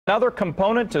Another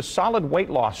component to solid weight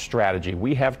loss strategy.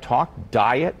 We have talked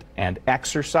diet and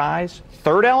exercise.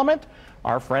 Third element,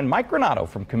 our friend Mike Granato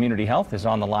from Community Health is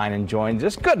on the line and joins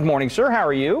us. Good morning, sir. How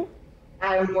are you?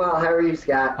 I'm well. How are you,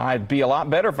 Scott? I'd be a lot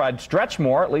better if I'd stretch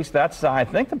more. At least that's, I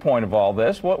think, the point of all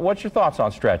this. What's your thoughts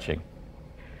on stretching?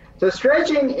 So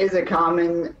stretching is a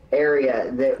common area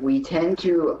that we tend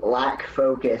to lack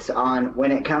focus on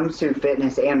when it comes to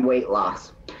fitness and weight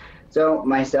loss. So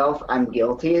myself, I'm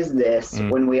guilty as this.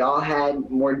 When we all had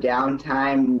more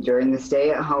downtime during the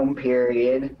stay-at-home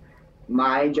period,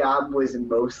 my job was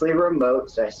mostly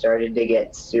remote, so I started to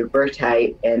get super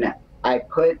tight, and I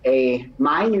put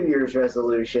my New Year's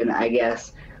resolution, I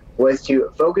guess, was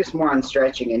to focus more on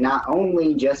stretching, and not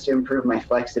only just to improve my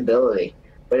flexibility,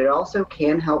 but it also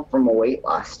can help from a weight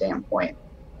loss standpoint.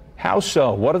 How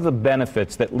so? What are the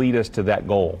benefits that lead us to that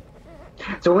goal?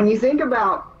 So when you think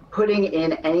about putting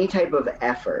in any type of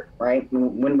effort, right?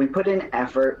 When we put in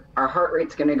effort, our heart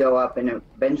rate's going to go up and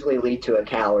eventually lead to a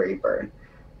calorie burn.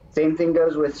 Same thing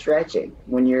goes with stretching.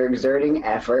 When you're exerting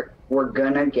effort, we're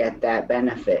going to get that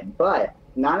benefit. But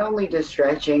not only does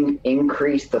stretching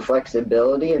increase the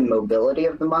flexibility and mobility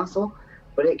of the muscle,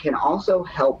 but it can also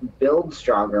help build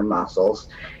stronger muscles.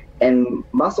 And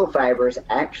muscle fibers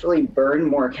actually burn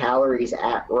more calories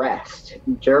at rest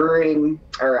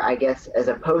as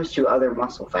opposed to other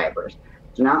muscle fibers.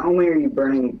 So not only are you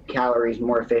burning calories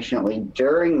more efficiently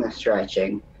during the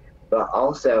stretching, but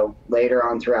also later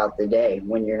on throughout the day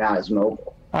when you're not as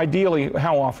mobile. Ideally,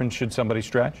 how often should somebody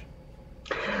stretch?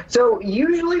 So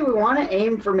usually we want to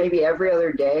aim for maybe every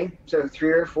other day, so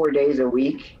 3 or 4 days a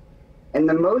week. And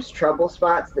the most trouble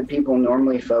spots that people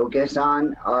normally focus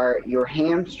on are your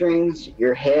hamstrings,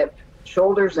 your hip,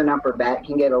 shoulders, and upper back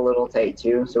can get a little tight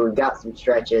too. So we've got some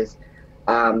stretches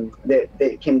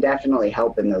that can definitely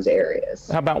help in those areas.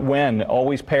 How about when?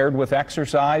 Always paired with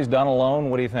exercise, done alone?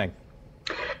 What do you think?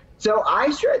 So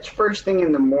I stretch first thing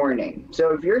in the morning.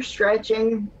 So if you're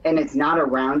stretching and it's not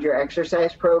around your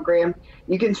exercise program,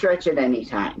 you can stretch at any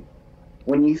time.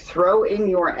 When you throw in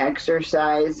your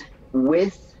exercise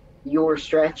with your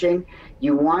stretching,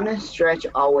 you want to stretch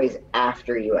always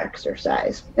after you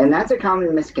exercise. And that's a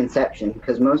common misconception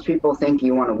because most people think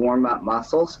you want to warm up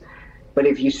muscles. But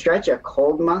if you stretch a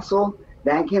cold muscle,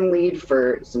 that can lead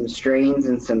for some strains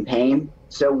and some pain.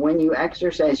 So when you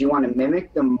exercise, you want to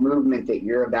mimic the movement that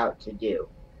you're about to do.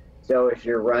 So if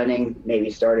you're running, maybe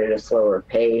start at a slower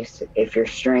pace. If you're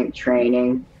strength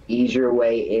training, ease your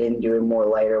way in, doing more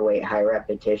lighter weight, high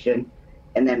repetition.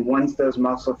 And then once those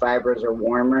muscle fibers are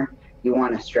warmer, you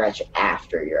want to stretch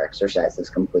after your exercise is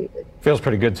completed. Feels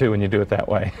pretty good too when you do it that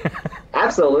way.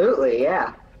 Absolutely,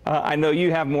 yeah. I know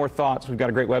you have more thoughts. We've got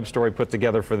a great web story put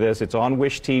together for this. It's on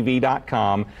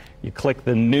wishtv.com. You click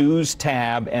the news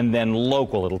tab and then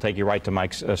local. It'll take you right to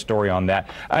Mike's story on that.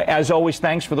 As always,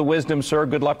 thanks for the wisdom, sir.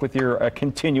 Good luck with your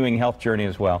continuing health journey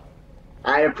as well.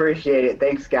 I appreciate it.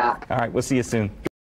 Thanks, Scott. All right, we'll see you soon.